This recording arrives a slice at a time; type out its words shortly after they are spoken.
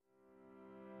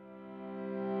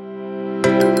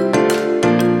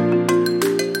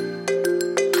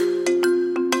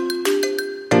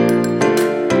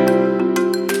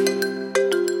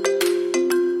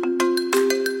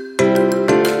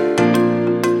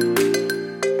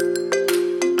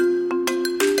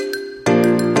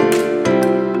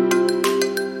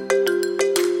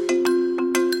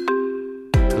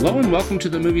welcome to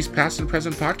the Movies Past and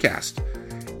Present podcast.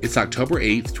 It's October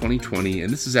 8th, 2020,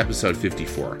 and this is episode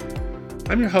 54.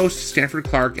 I'm your host, Stanford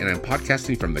Clark, and I'm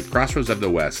podcasting from the crossroads of the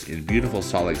West in beautiful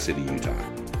Salt Lake City, Utah.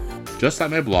 Just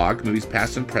like my blog,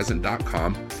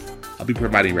 moviespastandpresent.com, I'll be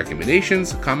providing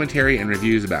recommendations, commentary, and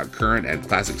reviews about current and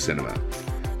classic cinema.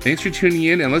 Thanks for tuning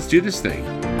in, and let's do this thing.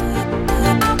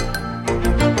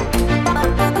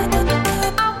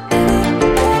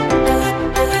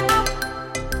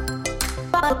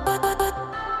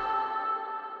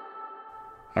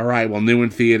 All right, well, new in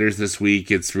theaters this week.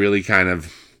 It's really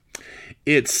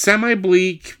it's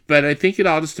semi-bleak, but I think it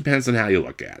all just depends on how you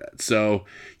look at it. So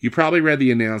you probably read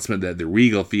the announcement that the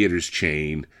Regal Theaters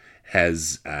chain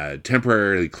has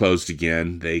temporarily closed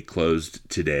again. They closed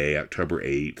today, October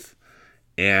 8th.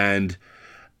 And,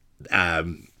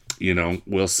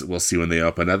 we'll see when they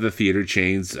open. Other theater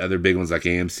chains, other big ones like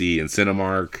AMC and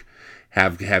Cinemark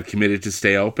have committed to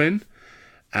stay open.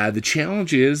 The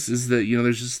challenge is that,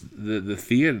 there's just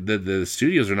the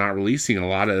studios are not releasing a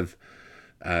lot of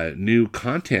new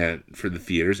content for the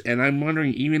theaters. And I'm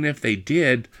wondering, even if they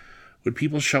did, would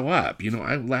people show up?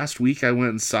 Last week I went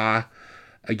and saw,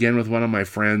 again with one of my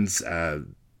friends,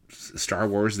 Star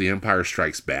Wars The Empire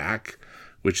Strikes Back,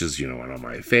 which is, one of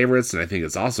my favorites. And I think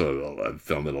it's also a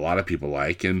film that a lot of people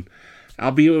like. And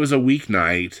albeit it was a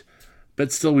weeknight,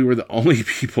 but still we were the only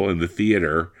people in the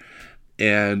theater.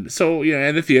 And so,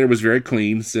 and the theater was very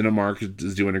clean. Cinemark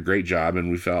is doing a great job, and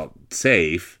we felt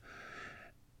safe.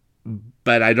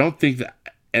 But I don't think that,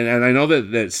 and I know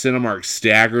that Cinemark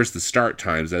staggers the start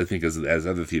times, I think, as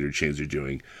other theater chains are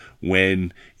doing,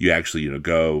 when you actually,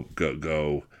 go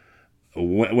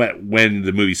when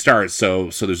the movie starts.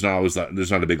 So there's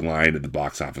not a big line at the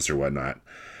box office or whatnot.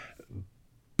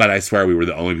 But I swear we were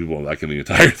the only people in the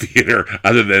entire theater,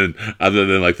 other than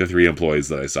like the three employees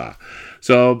that I saw.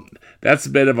 So that's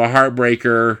a bit of a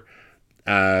heartbreaker,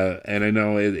 and I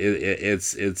know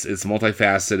it's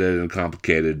multifaceted and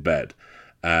complicated, but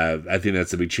I think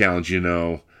that's a big challenge.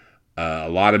 A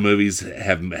lot of movies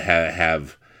have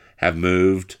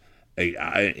moved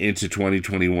into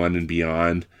 2021 and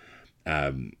beyond.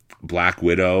 Black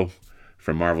Widow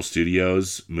from Marvel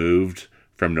Studios moved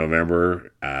from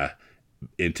November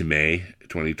into May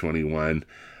 2021.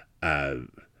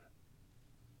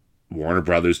 Warner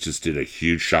Brothers just did a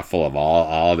huge shuffle of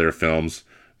all their films,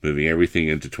 moving everything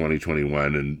into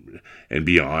 2021 and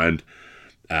beyond.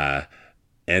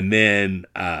 And then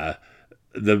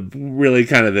the really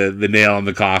kind of the nail in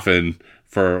the coffin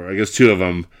for, I guess, two of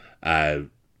them,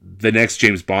 the next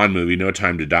James Bond movie, No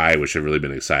Time to Die, which I've really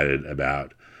been excited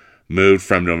about, moved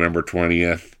from November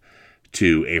 20th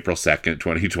to April 2nd,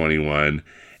 2021.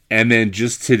 And then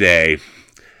just today,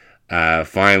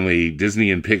 finally,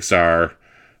 Disney and Pixar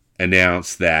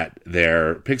announced that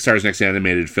their Pixar's next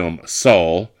animated film,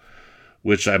 Soul,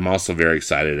 which I'm also very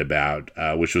excited about,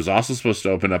 which was also supposed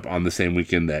to open up on the same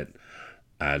weekend that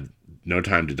No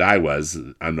Time to Die was,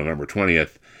 on November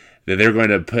 20th, that they're going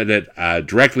to put it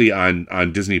directly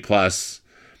on Disney Plus,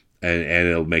 and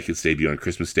it'll make its debut on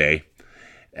Christmas Day.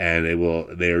 And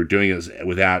they're doing it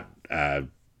without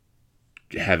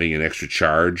having an extra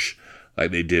charge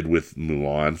like they did with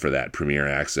Mulan for that Premiere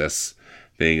Access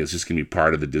thing. It's just going to be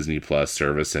part of the Disney Plus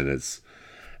service, and it's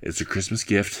a Christmas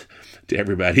gift to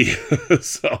everybody.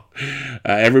 So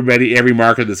every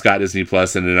market that's got Disney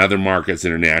Plus, and in other markets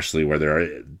internationally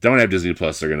where don't have Disney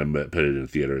Plus, they're going to put it in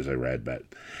theaters, I read. But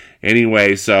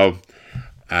anyway, so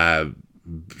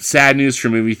sad news for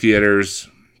movie theaters.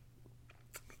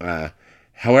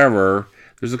 However,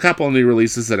 there's a couple of new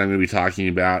releases that I'm going to be talking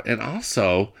about, and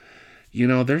also,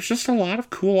 there's just a lot of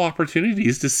cool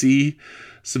opportunities to see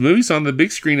some movies on the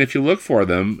big screen if you look for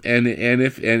them, and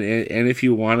if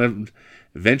you want to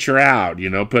venture out,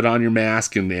 put on your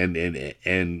mask and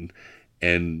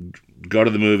go to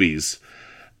the movies.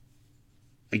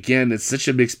 Again, it's such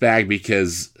a mixed bag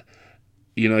because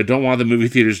I don't want the movie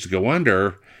theaters to go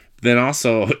under. Then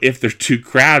also, if they're too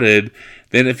crowded,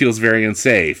 then it feels very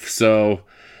unsafe. So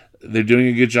they're doing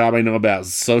a good job, I know, about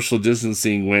social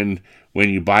distancing when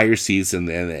you buy your seats, and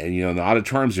the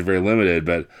auditoriums are very limited,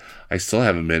 but I still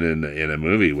haven't been in a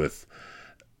movie with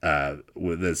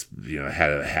this,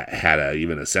 had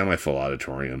even a semi-full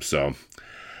auditorium. So,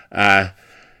 for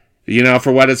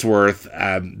what it's worth,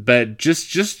 but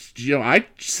just I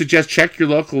suggest check your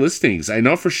local listings. I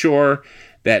know for sure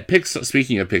that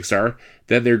speaking of Pixar,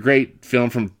 that their great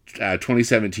film from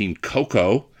 2017,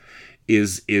 Coco,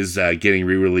 is getting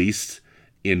re-released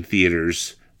in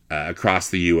theaters across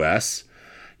the U.S.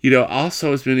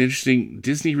 Also, it's been interesting.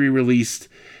 Disney re-released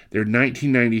their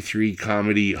 1993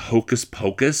 comedy Hocus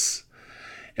Pocus,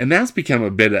 and that's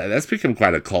become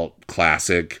quite a cult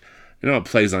classic. it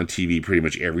plays on TV pretty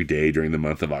much every day during the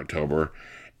month of October.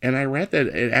 And I read that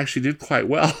it actually did quite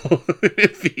well in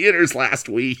theaters last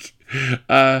week.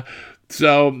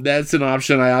 So that's an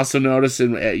option. I also noticed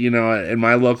in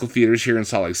my local theaters here in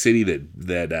Salt Lake City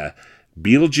that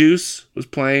Beetlejuice was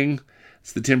playing.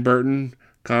 It's the Tim Burton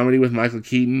comedy with Michael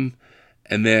Keaton.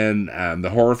 And then the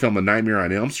horror film A Nightmare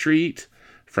on Elm Street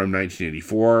from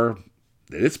 1984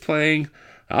 that it's playing.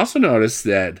 I also noticed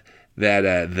that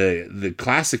the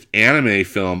classic anime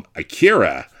film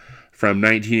Akira from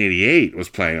 1988 was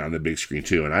playing on the big screen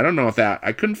too. And I don't know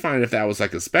I couldn't find if that was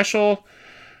like a special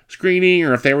screening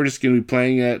or if they were just going to be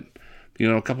playing it,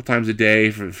 a couple times a day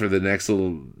for the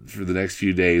next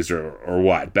few days or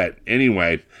what. But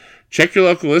anyway, check your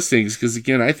local listings, because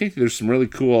again, I think there's some really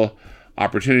cool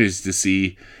opportunities to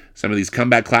see some of these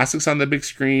comeback classics on the big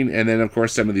screen, and then of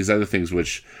course some of these other things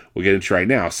which we'll get into right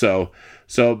now. So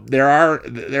there are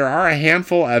a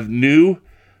handful of new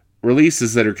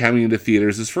releases that are coming into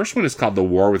theaters. This first one is called The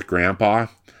War with Grandpa,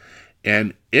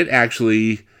 and it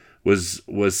actually was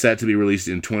set to be released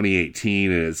in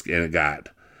 2018, and it got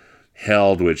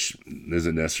held, which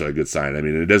isn't necessarily a good sign. I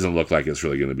mean, it doesn't look like it's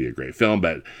really going to be a great film,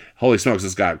 but holy smokes,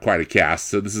 it's got quite a cast.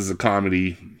 So this is a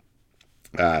comedy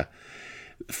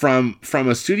from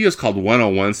a studios called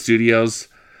 101 Studios,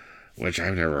 which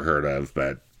I've never heard of,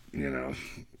 but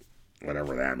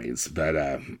whatever that means.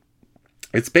 But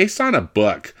it's based on a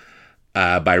book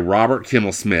by Robert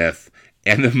Kimmel Smith,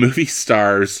 and the movie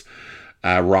stars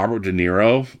Robert De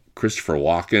Niro, Christopher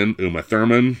Walken, Uma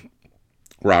Thurman,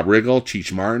 Rob Riggle,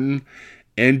 Cheech Martin,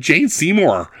 and Jane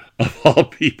Seymour, of all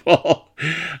people.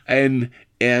 And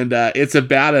it's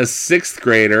about a sixth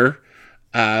grader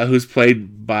who's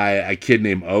played by a kid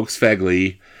named Oaks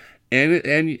Fegley. And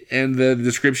the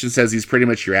description says he's pretty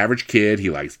much your average kid. He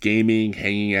likes gaming,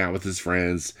 hanging out with his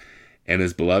friends, and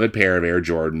his beloved pair of Air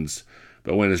Jordans.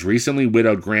 But when his recently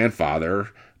widowed grandfather,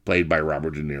 played by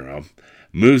Robert De Niro,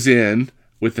 moves in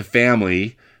with the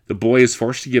family, the boy is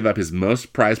forced to give up his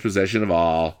most prized possession of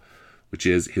all, which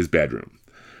is his bedroom.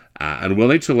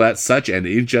 Unwilling to let such an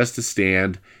injustice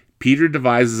stand, Peter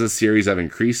devises a series of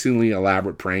increasingly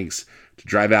elaborate pranks to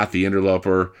drive out the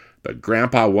interloper, but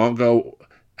Grandpa won't go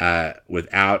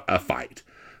without a fight.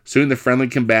 Soon the friendly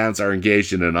combatants are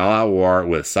engaged in an all-out war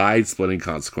with side-splitting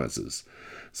consequences.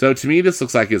 So to me, this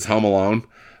looks like it's Home Alone,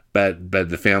 but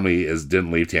the family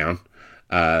didn't leave town.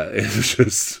 It's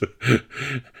just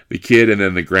the kid and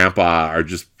then the grandpa are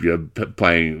just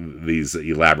playing these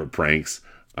elaborate pranks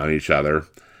on each other.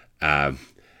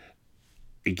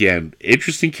 Again,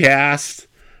 interesting cast.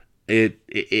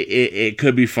 It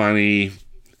could be funny.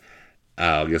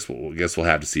 I guess we'll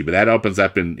have to see. But that opens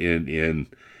up in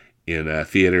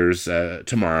theaters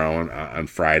tomorrow on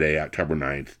Friday, October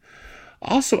 9th.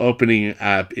 Also opening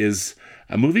up is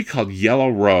a movie called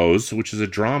Yellow Rose, which is a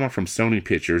drama from Sony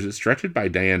Pictures. It's directed by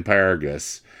Diane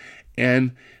Paragus,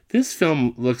 and this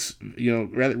film looks,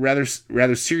 rather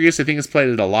serious. I think it's played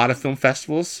at a lot of film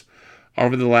festivals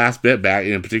over the last bit,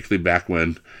 particularly back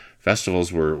when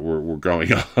festivals were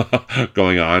going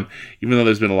on. Even though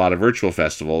there's been a lot of virtual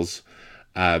festivals,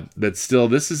 but still,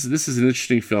 this is an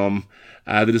interesting film.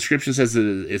 The description says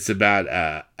that it's about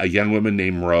a young woman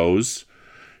named Rose.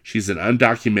 She's an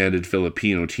undocumented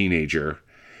Filipino teenager,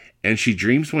 and she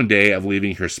dreams one day of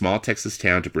leaving her small Texas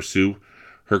town to pursue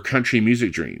her country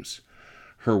music dreams.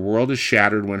 Her world is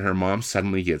shattered when her mom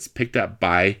suddenly gets picked up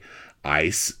by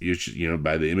ICE,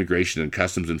 by the Immigration and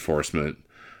Customs Enforcement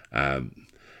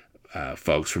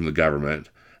folks from the government.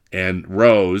 And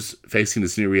Rose, facing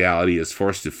this new reality, is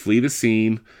forced to flee the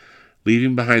scene,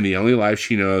 leaving behind the only life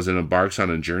she knows, and embarks on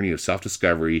a journey of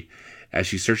self-discovery as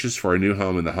she searches for a new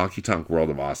home in the honky-tonk world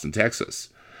of Austin, Texas.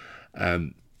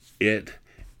 It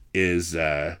is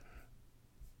it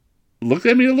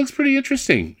looks pretty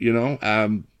interesting.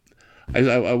 I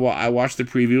watched the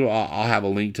preview. I'll have a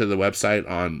link to the website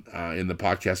on in the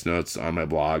podcast notes on my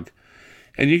blog,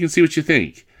 and you can see what you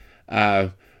think.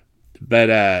 So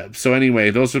anyway,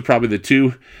 those are probably the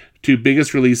two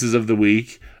biggest releases of the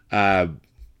week.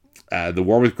 The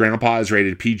War with Grandpa is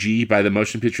rated PG by the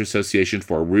Motion Picture Association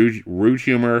for rude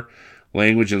humor,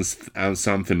 language, and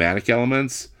some thematic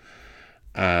elements.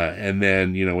 And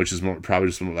then, which is probably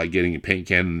just like getting a paint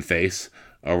can in the face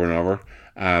over and over.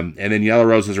 And then Yellow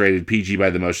Rose was rated PG by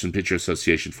the Motion Picture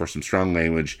Association for some strong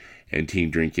language and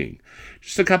teen drinking.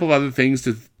 Just a couple of other things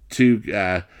to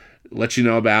let you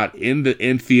know about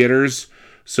in theaters.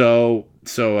 So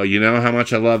you know how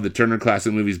much I love the Turner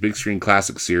Classic Movies Big Screen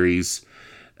Classic Series.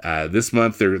 This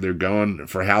month they're going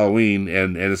for Halloween,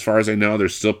 and as far as I know,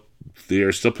 they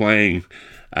are still playing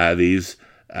these.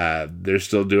 They're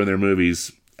still doing their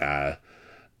movies.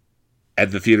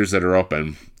 at the theaters that are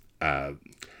open.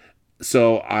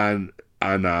 So on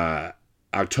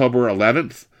October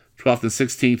 11th, 12th, and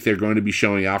 16th, they're going to be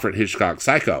showing Alfred Hitchcock's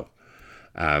Psycho,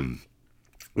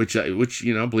 which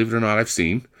believe it or not, I've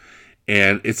seen,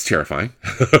 and it's terrifying.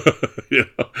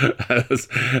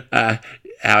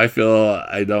 How I feel,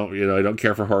 I don't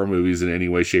care for horror movies in any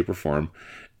way, shape, or form,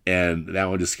 and that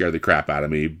one just scared the crap out of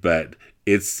me. But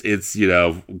it's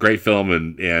great film,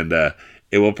 and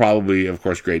it will probably, of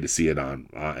course, great to see it on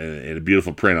in a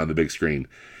beautiful print on the big screen.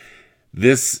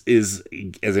 This is,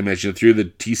 as I mentioned, through the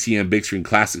TCM Big Screen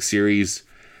Classic Series.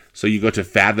 So you go to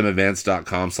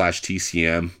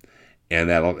fathomevents.com/TCM, and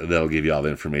that'll give you all the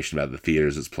information about the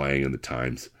theaters it's playing and the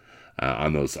times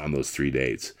on those 3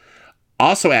 dates.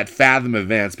 Also at Fathom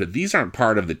Events, but these aren't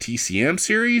part of the TCM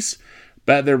series,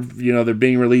 but they're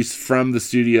being released from the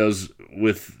studios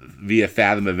via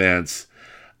Fathom Events.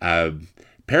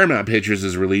 Paramount Pictures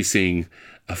is releasing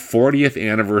a 40th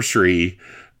anniversary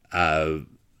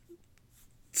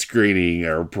screening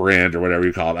or print or whatever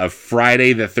you call it of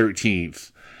Friday the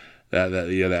 13th.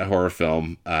 That horror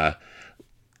film.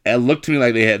 It looked to me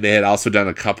like they had also done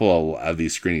a couple of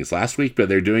these screenings last week, but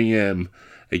they're doing them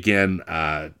again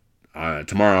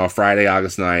tomorrow, Friday,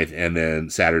 August 9th, and then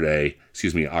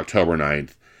October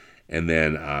 9th, and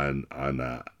then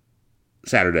on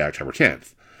Saturday, October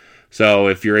 10th. So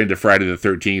if you're into Friday the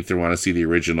 13th or want to see the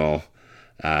original,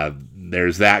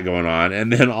 there's that going on.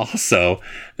 And then also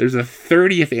there's a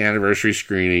 30th anniversary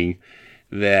screening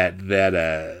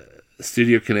that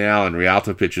Studio Canal and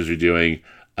Rialto Pictures are doing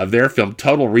of their film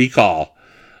Total Recall,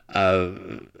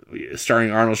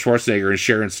 starring Arnold Schwarzenegger and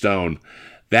Sharon Stone.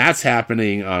 That's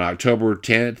happening on October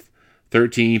 10th,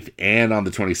 13th, and on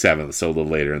the 27th, so a little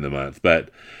later in the month.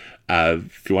 But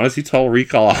if you want to see Total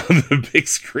Recall on the big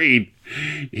screen,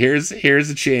 here's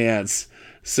a chance.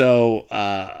 So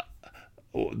as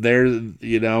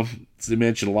I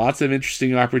mentioned, lots of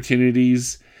interesting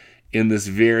opportunities in this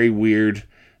very weird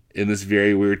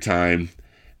time.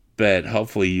 But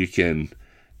hopefully you can,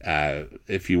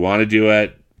 if you want to do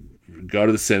it, go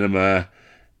to the cinema,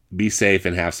 be safe,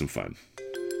 and have some fun.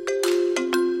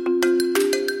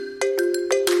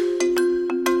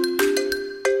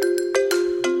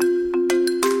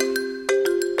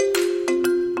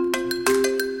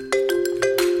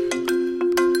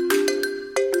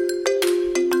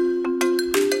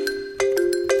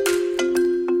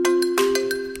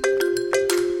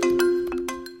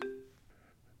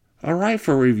 All right,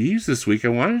 for reviews this week, I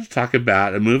wanted to talk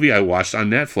about a movie I watched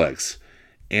on Netflix,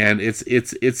 and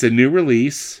it's a new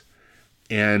release,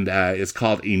 and it's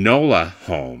called Enola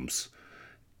Holmes,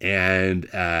 and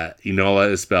Enola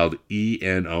is spelled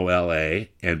Enola,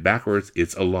 and backwards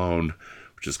it's alone,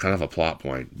 which is kind of a plot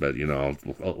point, but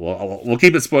we'll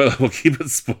keep it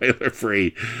spoiler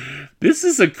free. This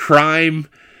is a crime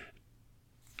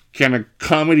kind of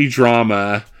comedy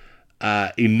drama.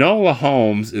 Enola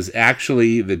Holmes is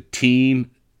actually the teen.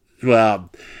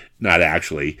 Well, not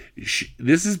actually.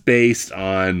 This is based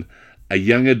on a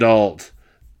young adult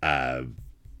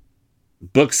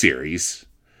book series,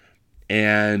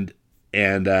 and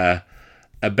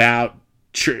about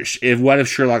what if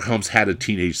Sherlock Holmes had a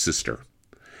teenage sister.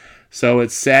 So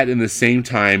it's set in the same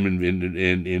time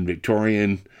in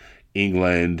Victorian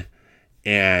England,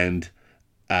 and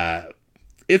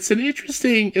it's a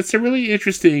really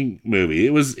interesting movie.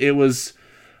 It was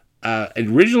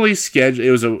originally scheduled.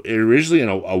 It was originally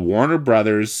a Warner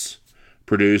Brothers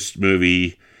produced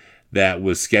movie that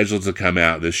was scheduled to come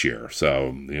out this year. So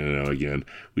again,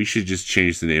 we should just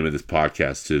change the name of this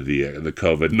podcast to the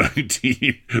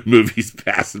COVID-19 movies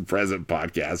past and present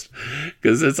podcast,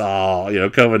 because it's all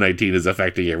COVID-19 is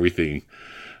affecting everything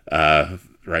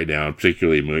right now,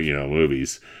 particularly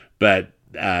movies. But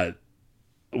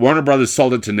Warner Brothers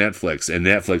sold it to Netflix, and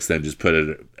Netflix then just put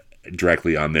it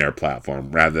directly on their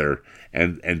platform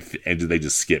and they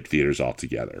just skipped theaters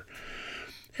altogether.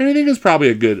 And I think it's probably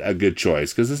a good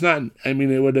choice, because it's not. I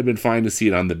mean, it would have been fine to see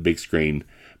it on the big screen,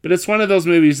 but it's one of those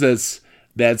movies that's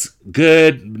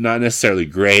good, not necessarily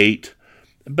great,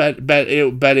 but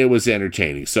it was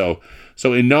entertaining. So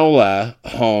Enola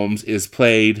Holmes is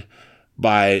played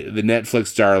by the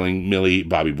Netflix darling Millie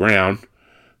Bobby Brown,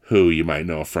 who you might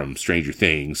know from Stranger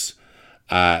Things.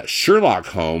 Sherlock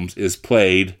Holmes is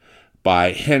played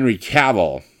by Henry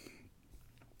Cavill,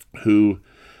 who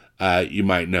you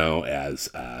might know as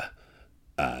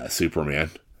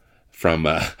Superman from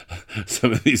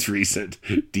some of these recent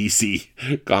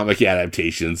DC comic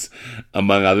adaptations,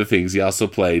 among other things. He also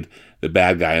played the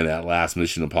bad guy in that last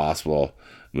Mission Impossible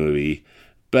movie.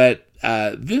 But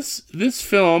this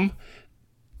film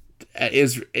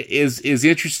is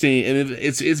interesting, and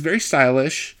it's very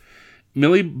stylish.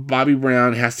 Millie Bobby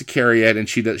Brown has to carry it, and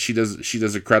she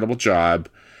does a credible job.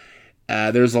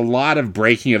 There's a lot of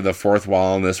breaking of the fourth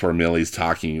wall in this, where Millie's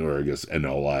talking, or I guess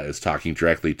Enola is talking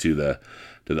directly to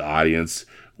the audience,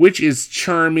 which is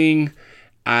charming.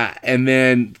 And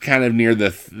then, kind of near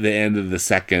the end of the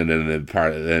second and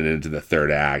then into the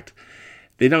third act,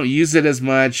 they don't use it as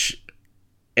much,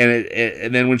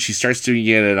 and then when she starts doing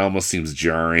it almost seems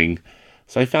jarring.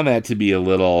 So I found that to be a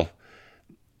little,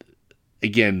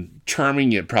 again,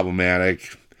 charming yet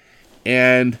problematic,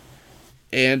 and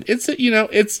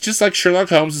it's just like Sherlock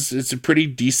Holmes. It's a pretty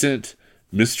decent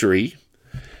mystery.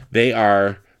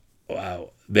 Their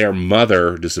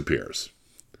mother disappears,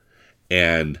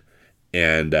 and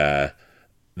the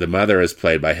mother is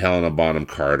played by Helena Bonham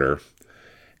Carter,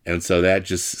 and so that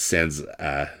just sends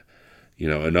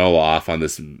Enola off on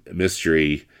this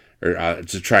mystery, or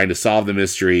to trying to solve the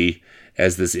mystery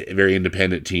as this very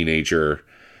independent teenager.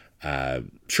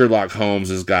 Sherlock Holmes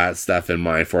has got stuff in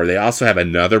mind for her. They also have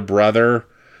another brother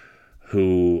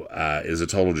who is a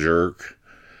total jerk.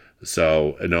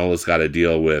 So Enola's got to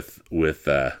deal with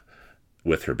her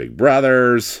big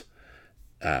brothers,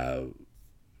 being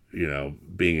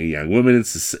a young woman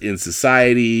in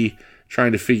society,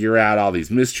 trying to figure out all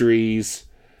these mysteries.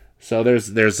 So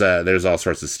there's all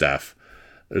sorts of stuff.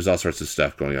 There's all sorts of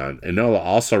stuff going on. Enola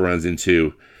also runs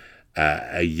into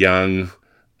a young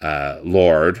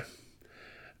lord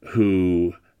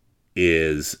who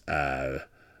is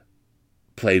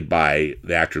played by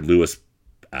the actor Louis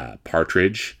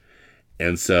Partridge,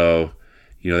 and so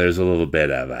there's a little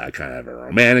bit of a kind of a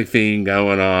romantic thing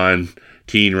going on,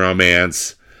 teen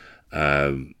romance,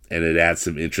 and it adds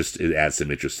some interest. It adds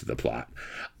some interest to the plot.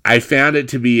 I found it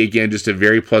to be, again, just a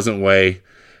very pleasant way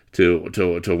to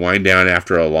wind down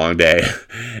after a long day,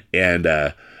 and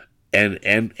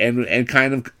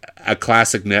kind of a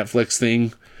classic Netflix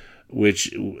thing,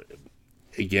 which,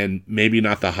 again, maybe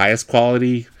not the highest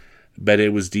quality, but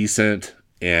it was decent,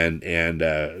 and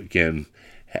again,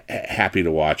 happy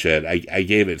to watch it. I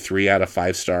gave it 3 out of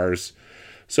 5 stars.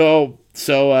 So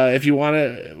if you want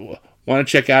to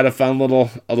check out a fun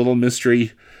little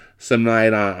mystery some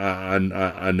night on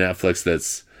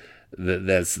Netflix,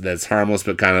 that's harmless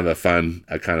but kind of a fun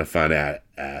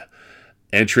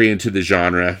entry into the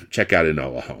genre, check out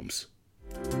Enola Holmes.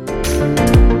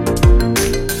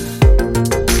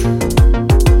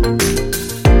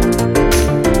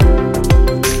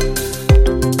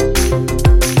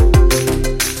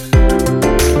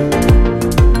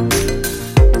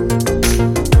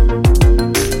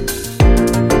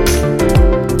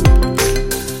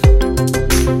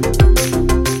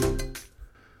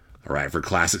 For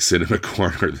Classic Cinema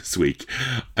Corner this week,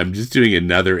 I'm just doing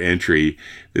another entry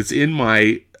that's in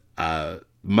my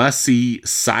must-see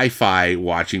sci-fi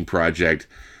watching project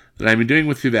that I've been doing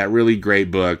with through that really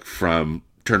great book from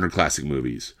Turner Classic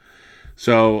Movies.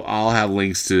 So I'll have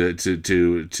links to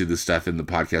the stuff in the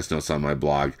podcast notes on my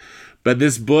blog. But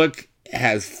this book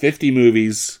has 50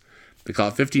 movies. They call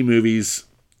it 50 movies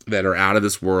that are out of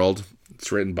this world.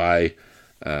 It's written by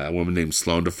a woman named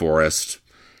Sloane DeForest,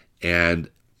 and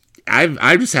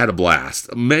I've just had a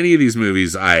blast. Many of these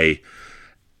movies I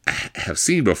have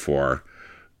seen before,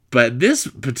 but this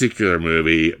particular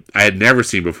movie I had never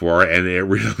seen before, and it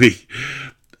really,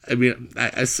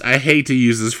 I hate to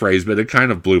use this phrase, but it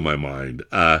kind of blew my mind.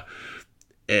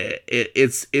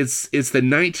 It's the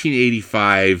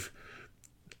 1985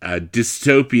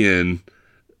 dystopian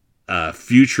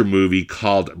future movie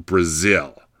called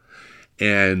Brazil.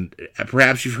 And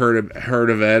perhaps you've heard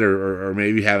of it, or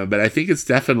maybe you haven't, but I think it's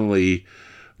definitely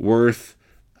worth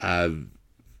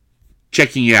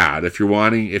checking out if you're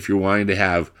wanting to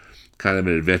have kind of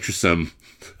an adventuresome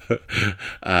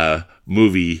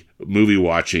movie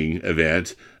watching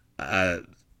event.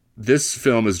 This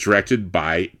film is directed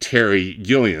by Terry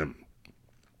Gilliam,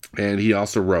 and he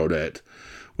also wrote it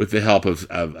with the help of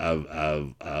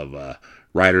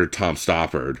writer Tom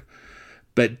Stoppard.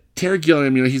 But Terry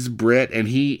Gilliam, he's a Brit, and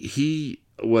he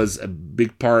was a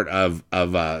big part of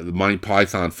the Monty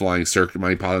Python's Flying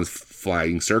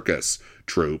Circus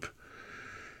troupe.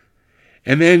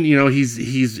 And then he's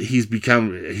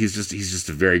just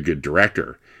a very good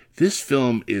director. This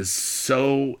film is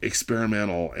so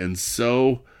experimental and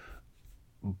so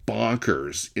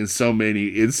bonkers in so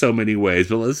many ways.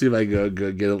 But let's see if I go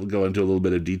into a little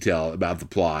bit of detail about the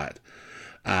plot.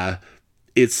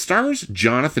 It stars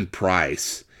Jonathan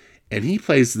Pryce, and he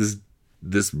plays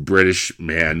this British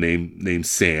man named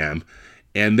Sam,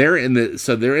 and they're in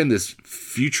this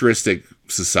futuristic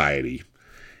society,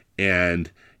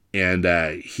 and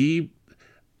he's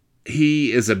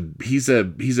a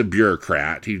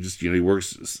bureaucrat. He just he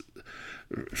works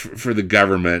for the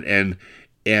government,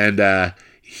 and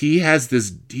he has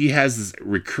this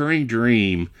recurring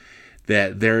dream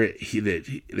that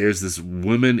there's this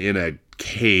woman in a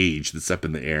cage that's up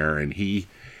in the air, and he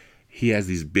has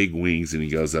these big wings, and he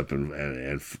goes up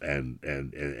and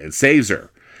saves her,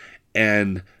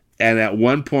 and at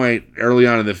one point early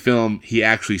on in the film, he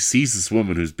actually sees this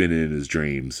woman who's been in his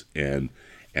dreams, and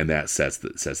that sets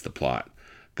the plot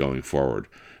going forward.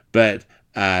 But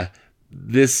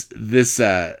there's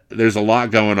a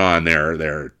lot going on there.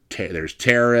 There's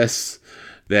terrorists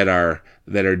that are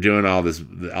doing all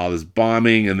this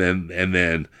bombing, and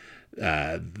then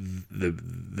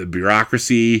the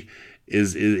bureaucracy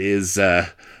is kind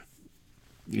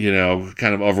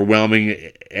of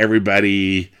overwhelming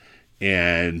everybody,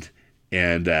 and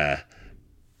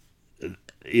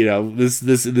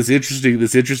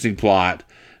this interesting plot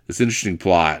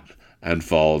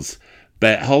unfolds.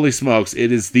 But holy smokes,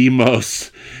 it is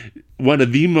one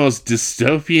of the most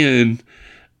dystopian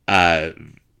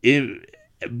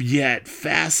yet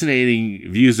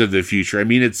fascinating views of the future. I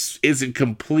mean, it's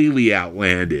completely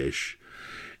outlandish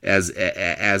as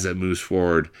it moves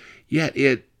forward. Yet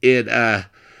it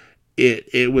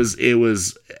was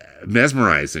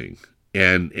mesmerizing,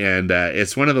 and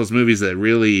it's one of those movies that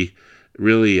really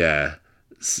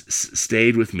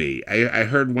stayed with me. I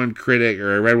heard one critic,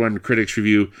 or I read one critic's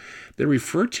review that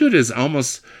referred to it as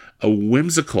almost a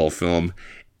whimsical film,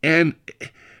 and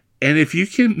if you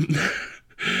can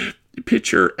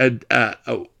picture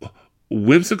a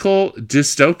whimsical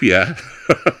dystopia,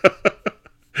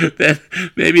 then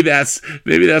maybe that's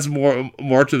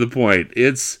more to the point.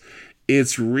 It's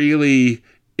really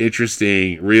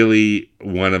interesting, really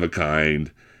one of a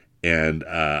kind, and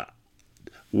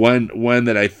one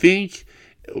that I think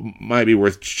might be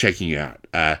worth checking out.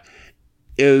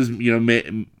 It was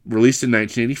released in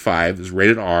 1985. It was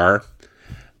rated R,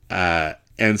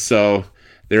 and so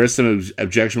there is some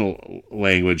objectionable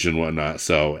language and whatnot.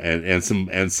 So and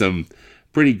some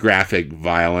pretty graphic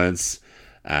violence,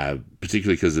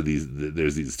 particularly because of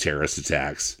there's these terrorist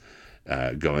attacks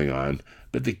going on.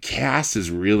 But the cast is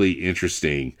really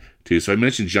interesting too. So I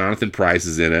mentioned Jonathan Pryce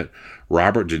is in it.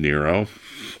 Robert De Niro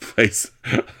plays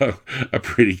a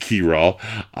pretty key role.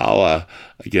 I'll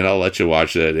let you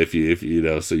watch it if you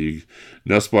know. So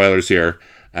no spoilers here.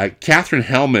 Katherine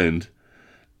Helmond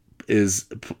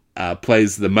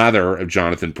plays the mother of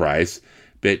Jonathan Pryce,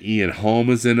 but Ian Holm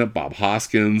is in it. Bob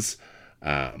Hoskins,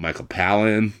 Michael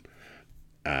Palin,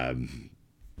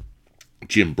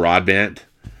 Jim Broadbent.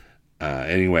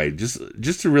 Anyway,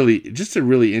 just a really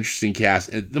interesting cast,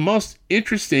 and the most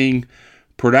interesting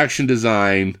production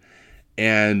design,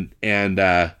 and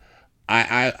it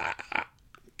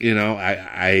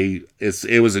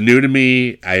was new to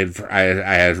me. I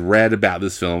had read about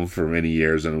this film for many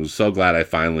years, and I was so glad I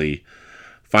finally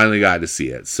got to see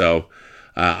it. So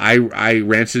I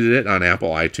rented it on Apple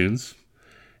iTunes,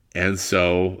 and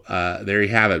so there you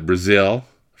have it, Brazil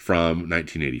from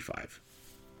 1985.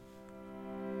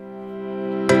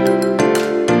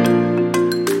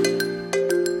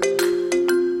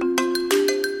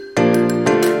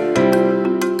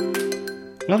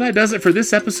 Well, that does it for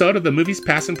this episode of the Movies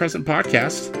Past and Present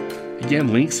podcast.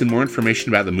 Again, links and more information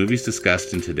about the movies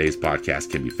discussed in today's podcast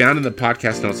can be found in the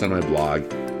podcast notes on my blog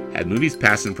at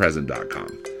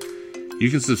moviespastandpresent.com. You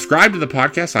can subscribe to the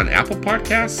podcast on Apple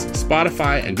Podcasts,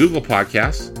 Spotify, and Google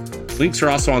Podcasts. Links are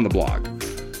also on the blog.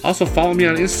 Also, follow me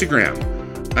on Instagram.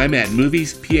 I'm at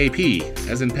MoviesPAP,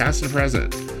 as in past and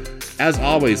present. As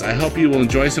always, I hope you will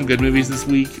enjoy some good movies this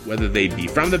week, whether they be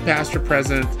from the past or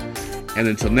present. And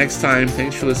until next time,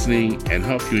 thanks for listening, and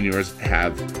hope you and yours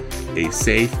have a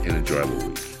safe and enjoyable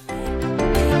week.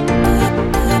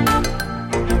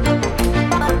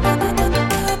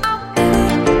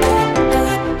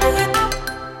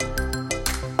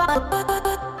 Bye.